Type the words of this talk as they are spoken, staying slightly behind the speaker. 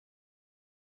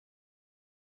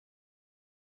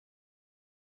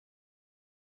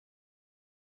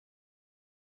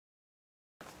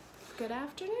Good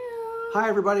afternoon. Hi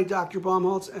everybody, Dr.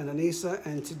 Baumholtz and Anissa,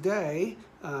 and today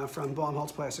from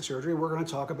Baumholtz Plastic Surgery, we're going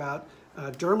to talk about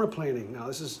dermaplaning. Now,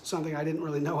 this is something I didn't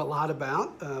really know a lot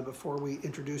about before we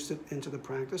introduced it into the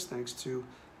practice, thanks to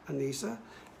Anissa.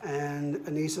 And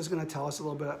Anissa is going to tell us a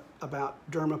little bit about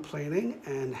dermaplaning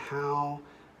and how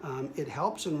it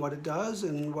helps and what it does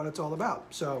and what it's all about.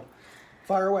 So,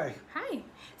 fire away. Hi.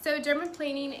 So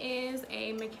dermaplaning is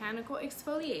a mechanical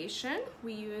exfoliation.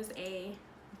 We use a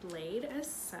blade as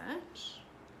such.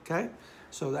 Okay,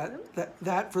 so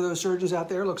that for those surgeons out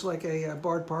there looks like a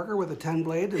Bart Parker with a 10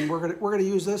 blade, and we're gonna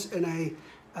use this in a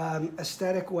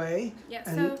aesthetic way. Yeah,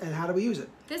 and how do we use it?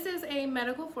 This is a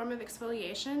medical form of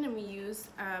exfoliation, and we use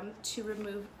to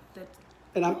remove the.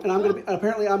 And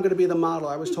apparently I'm gonna be the model.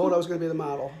 I was told I was gonna be the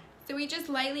model. So we just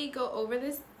lightly go over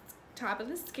this top of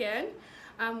the skin.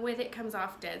 With it comes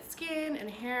off dead skin and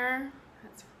hair.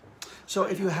 So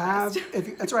if you have,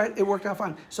 that's right, it worked out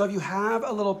fine. So if you have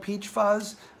a little peach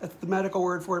fuzz, that's the medical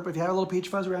word for it, but if you have a little peach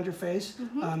fuzz around your face,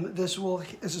 this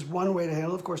is one way to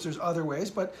handle it. Of course, there's other ways,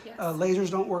 but yes.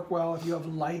 Lasers don't work well if you have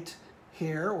light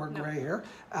hair or gray hair.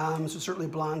 So certainly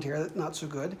blonde hair, that's not so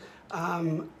good.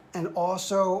 And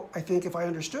also, I think if I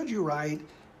understood you right,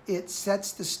 it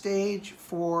sets the stage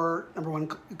for, number one,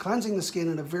 cleansing the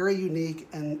skin in a very unique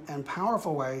and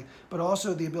powerful way, but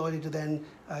also the ability to then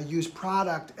use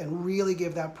product and really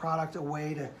give that product a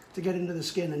way to get into the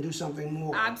skin and do something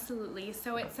more. Absolutely.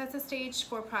 So it sets the stage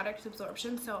for product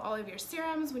absorption. So all of your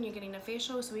serums when you're getting a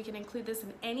facial, so we can include this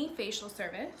in any facial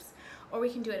service, or we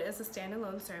can do it as a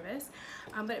standalone service.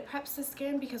 But it preps the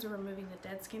skin because we're removing the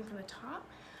dead skin from the top.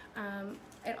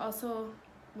 It also,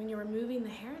 when you're removing the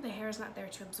hair is not there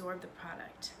to absorb the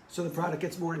product. So the product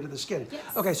gets more into the skin.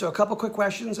 Yes. Okay, so a couple quick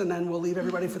questions and then we'll leave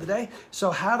everybody for the day.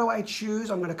 So how do I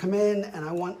choose? I'm gonna come in and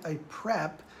I want a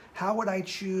prep. How would I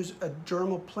choose a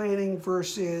dermaplaning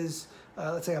versus,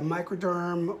 let's say, a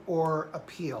microderm or a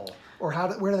peel? Or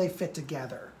where do they fit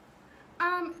together?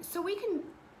 So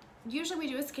usually we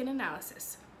do a skin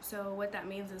analysis. So what that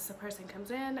means is the person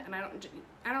comes in and I don't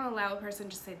allow a person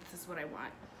to say this is what I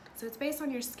want. So it's based on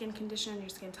your skin condition, your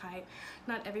skin type.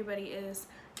 Not everybody is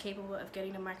capable of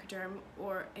getting a microderm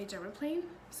or a dermaplane.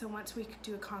 So once we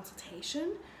do a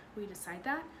consultation, we decide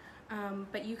that.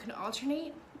 But you can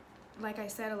alternate. Like I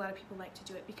said, a lot of people like to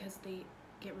do it because they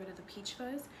get rid of the peach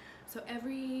fuzz. So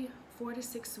every 4 to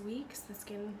 6 weeks, the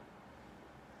skin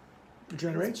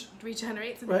regenerates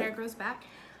and the hair grows back.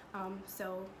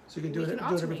 So you can do it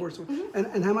every 4 to 6 weeks.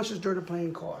 And how much does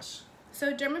dermaplaning cost?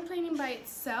 So dermaplaning by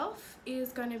itself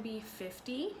is going to be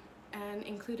 $50, and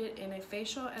included in a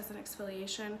facial as an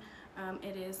exfoliation,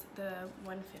 it is the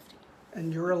 $150.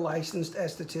 And you're a licensed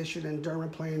esthetician, and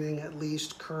dermaplaning, at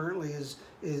least currently,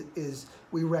 is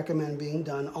we recommend being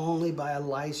done only by a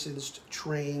licensed,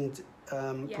 trained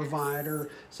provider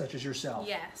such as yourself.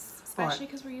 Yes, especially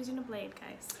because we're using a blade,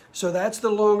 guys. So that's the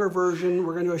longer version.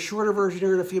 We're going to do a shorter version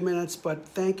here in a few minutes, but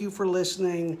thank you for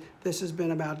listening. This has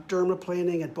been about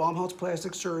dermaplaning at Baumholtz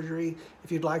Plastic Surgery.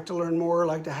 If you'd like to learn more or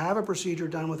like to have a procedure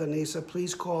done with Anissa,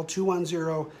 please call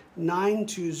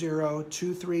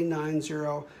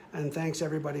 210-920-2390. And thanks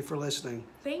everybody for listening.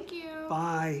 Thank you.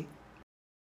 Bye.